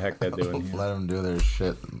whatever the heck they're doing here. Let them do their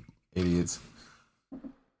shit, idiots.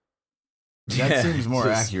 That seems more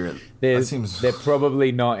accurate. They're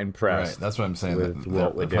probably not impressed. Right, that's what I'm saying. With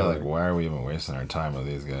what we're doing. like, why are we even wasting our time with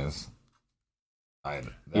these guys?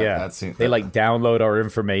 They like download our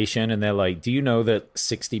information and they're like, do you know that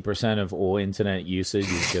 60% of all internet usage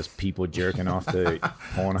is just people jerking off to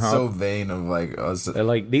Pornhub? So vain of like us. They're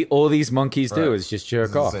like, all these monkeys do is just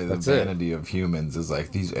jerk off. That's the vanity of humans is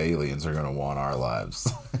like, these aliens are going to want our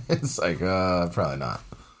lives. It's like, probably not.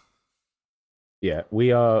 Yeah,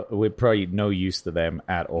 we're probably no use to them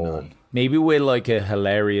at all. None. Maybe we're like a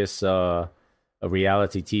hilarious a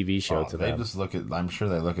reality TV show to them. They just look at, I'm sure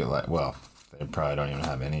they look at like, well, they probably don't even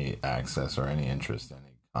have any access or any interest in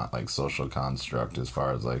any like social construct as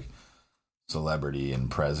far as like celebrity and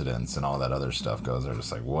presidents and all that other stuff goes. They're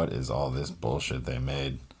just like, what is all this bullshit they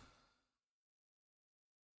made?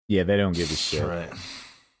 Yeah, they don't give a shit. Right.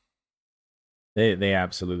 They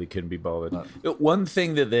absolutely couldn't be bothered. One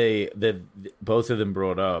thing that both of them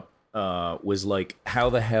brought up was like, how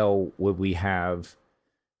the hell would we have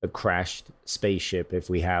a crashed spaceship if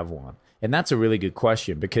we have one? And that's a really good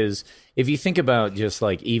question, because if you think about just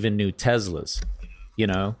like even new Teslas, you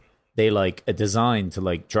know, they like are designed to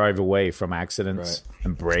like drive away from accidents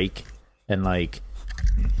and brake, and like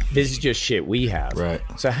this is just shit we have. Right.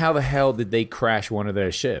 So how the hell did they crash one of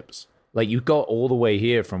their ships? Like, you got all the way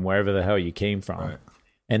here from wherever the hell you came from. Right.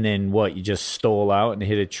 And then what, you just stole out and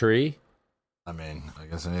hit a tree? I mean, I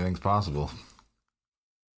guess anything's possible.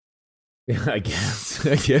 I guess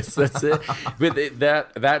that's it. But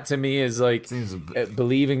that to me is like,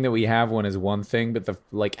 believing that we have one is one thing, but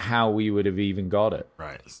like how we would have even got it.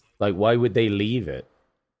 Right. Like, why would they leave it?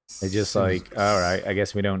 They're just like, all right, I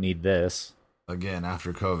guess we don't need this. Again,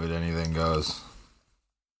 after COVID, anything goes.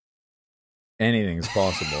 Anything's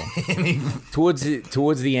possible. Towards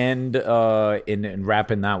the end, in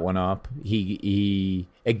wrapping that one up, he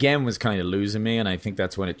again was kind of losing me, and I think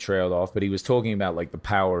that's when it trailed off. But he was talking about like the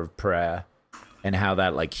power of prayer and how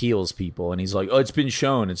that like heals people, and he's like, "Oh, it's been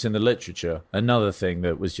shown. It's in the literature." Another thing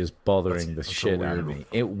that was just bothering the shit out of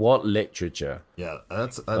me. What literature? Yeah,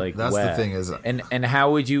 that's like, that's where? the thing is, and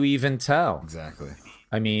how would you even tell? Exactly.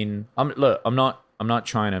 I mean, I'm not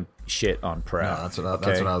trying to shit on prayer. No, that's what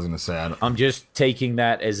I was going to say. I'm just taking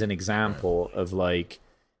that as an example of like,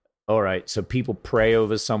 all right, so people pray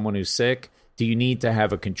over someone who's sick. Do you need to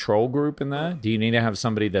have a control group in there? Do you need to have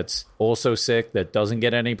somebody that's also sick that doesn't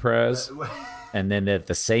get any prayers? And then they're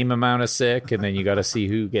the same amount of sick, and then you got to see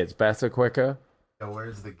who gets better quicker?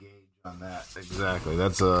 Where's the gauge on that? Exactly.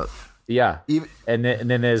 That's yeah. And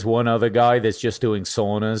then there's one other guy that's just doing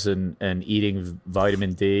saunas and eating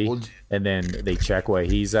vitamin D, and then they check where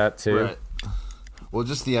he's at too. Right. Well,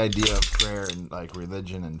 just the idea of prayer and like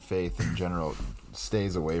religion and faith in general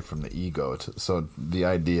stays away from the ego. So the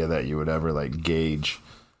idea that you would ever like gauge,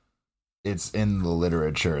 it's in the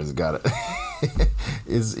literature has got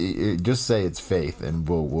it. Just say it's faith, and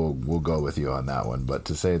we'll go with you on that one. But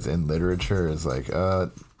to say it's in literature is like,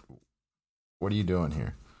 what are you doing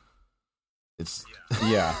here? It's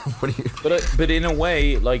yeah. But in a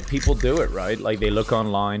way, like, people do it, right? Like, they look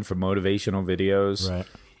online for motivational videos. Right.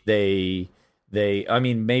 They I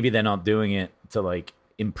mean, maybe they're not doing it to like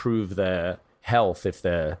improve their health if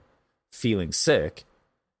they're feeling sick,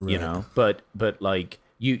 you know. But like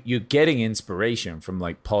you're getting inspiration from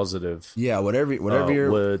like positive whatever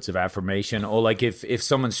your words of affirmation, or like if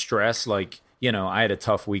someone's stressed, like, you know, I had a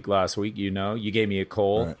tough week last week, you know, you gave me a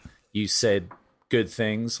call, right. You said good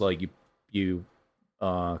things, like you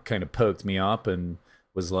kind of poked me up and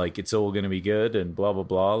was like, it's all going to be good and blah, blah,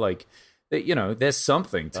 blah. Like, you know, there's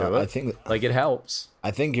something to it. I think like it helps.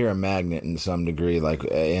 I think you're a magnet in some degree, like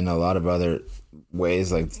in a lot of other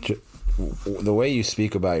ways. Like the way you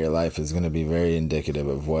speak about your life is going to be very indicative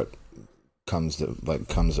of what comes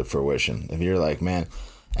to fruition. If you're like, man,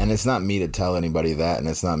 and it's not me to tell anybody that, and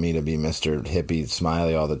it's not me to be Mr. Hippie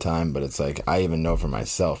Smiley all the time, but it's like, I even know for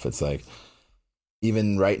myself, it's like,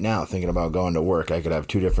 even right now, thinking about going to work, I could have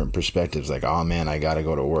two different perspectives. Like, oh man, I got to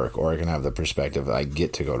go to work. Or I can have the perspective I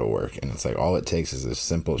get to go to work. And it's like, all it takes is this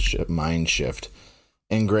simple mind shift.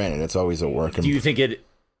 And granted, it's always a work. Do you think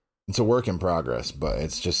it's a work in progress, but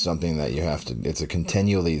it's just something that you have to, it's a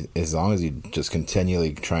continually, as long as you just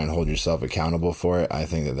continually try and hold yourself accountable for it, I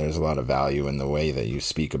think that there's a lot of value in the way that you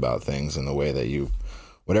speak about things and the way that you,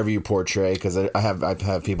 whatever you portray. Because I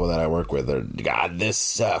have people that I work with that are, God, this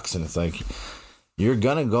sucks. And it's like, you're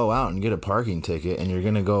going to go out and get a parking ticket, and you're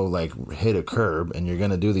going to go like hit a curb, and you're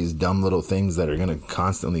going to do these dumb little things that are going to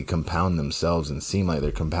constantly compound themselves and seem like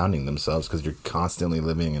they're compounding themselves because you're constantly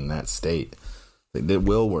living in that state. It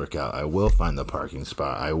will work out. I will find the parking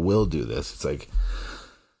spot. I will do this. It's like,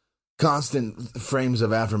 constant frames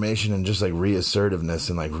of affirmation and just like reassertiveness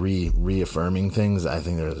and like reaffirming things, I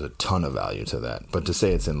think there's a ton of value to that. But to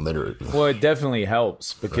say it's in literature, well, it definitely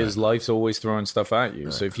helps because life's always throwing stuff at you.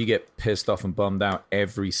 So if you get pissed off and bummed out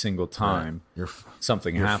every single time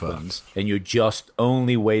something happens, and you're just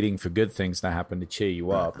only waiting for good things to happen to cheer you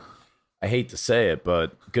up, I hate to say it,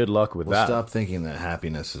 but good luck with that. Stop thinking that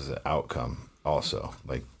happiness is an outcome. Also,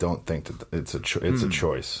 like, don't think that it's a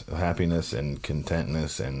choice. Happiness and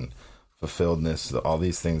contentness and fulfilledness, all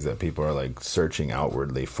these things that people are like searching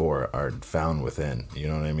outwardly for are found within. You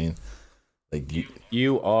know what I mean? Like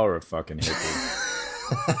you are a fucking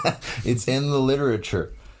hippie. It's in the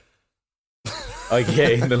literature.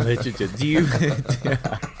 Okay, in the literature.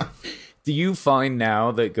 Do you find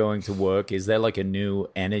now that going to work, is there like a new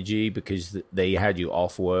energy because they had you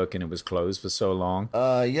off work and it was closed for so long?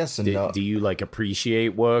 Yes and no. Do you like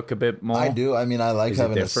appreciate work a bit more? I do. I mean, I like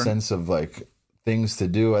having a sense of like things to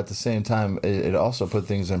do. At the same time, it also put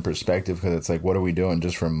things in perspective because it's like, what are we doing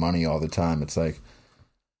just for money all the time? It's like,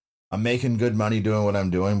 I'm making good money doing what I'm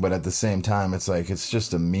doing, but at the same time, it's like, it's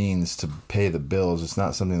just a means to pay the bills. It's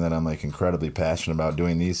not something that I'm like incredibly passionate about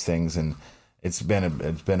doing these things. And it's been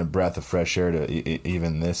a breath of fresh air to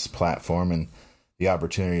even this platform and the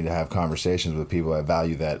opportunity to have conversations with people I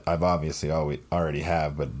value that I've obviously already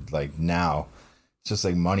have, but like now it's just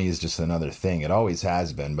like money is just another thing. It always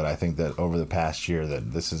has been, but I think that over the past year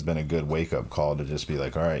that this has been a good wake up call to just be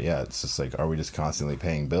like, all right, yeah, it's just like, are we just constantly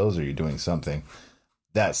paying bills or are you doing something?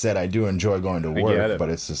 That said, I do enjoy going to work, but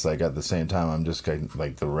it's just like at the same time, I'm just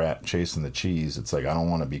like the rat chasing the cheese. It's like, I don't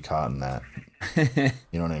want to be caught in that.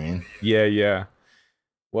 You know what I mean? Yeah.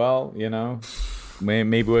 Well, you know,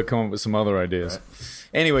 maybe we'll come up with some other ideas. Right.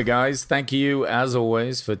 Anyway, guys, thank you as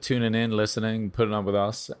always for tuning in, listening, putting up with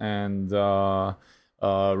us. And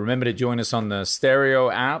remember to join us on the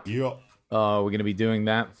Stereo app. Yep. We're going to be doing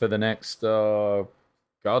that for the next, God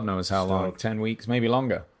knows how long, 10 weeks, maybe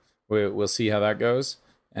longer. We'll see how that goes.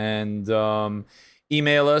 And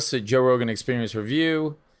email us at Joe Rogan Experience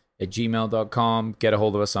Review at gmail.com. Get a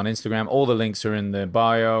hold of us on Instagram. All the links are in the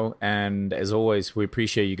bio. And as always, we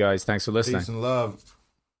appreciate you guys. Thanks for listening. Peace and love.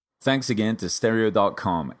 Thanks again to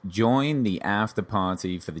Stereo.com. Join the after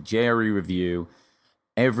party for the JRE review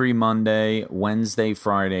every Monday, Wednesday,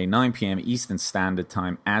 Friday, 9 p.m. Eastern Standard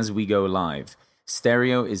Time as we go live.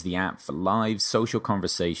 Stereo is the app for live social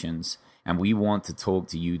conversations, and we want to talk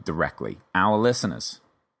to you directly, our listeners.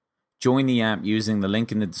 Join the app using the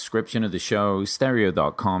link in the description of the show,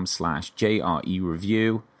 stereo.com/JRE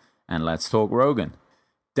review, and let's talk Rogan.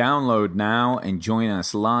 Download now and join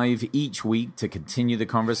us live each week to continue the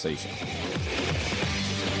conversation.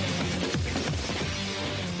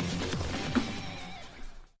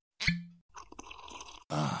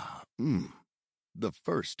 The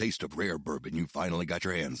first taste of rare bourbon you finally got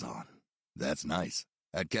your hands on. That's nice.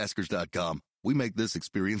 At Caskers.com, we make this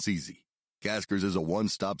experience easy. Caskers is a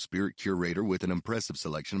one-stop spirit curator with an impressive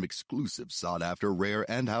selection of exclusive, sought-after, rare,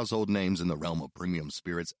 and household names in the realm of premium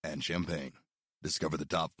spirits and champagne. Discover the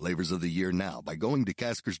top flavors of the year now by going to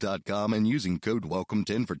Caskers.com and using code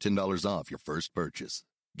WELCOME10 for $10 off your first purchase.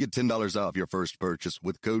 Get $10 off your first purchase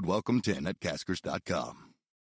with code WELCOME10 at Caskers.com.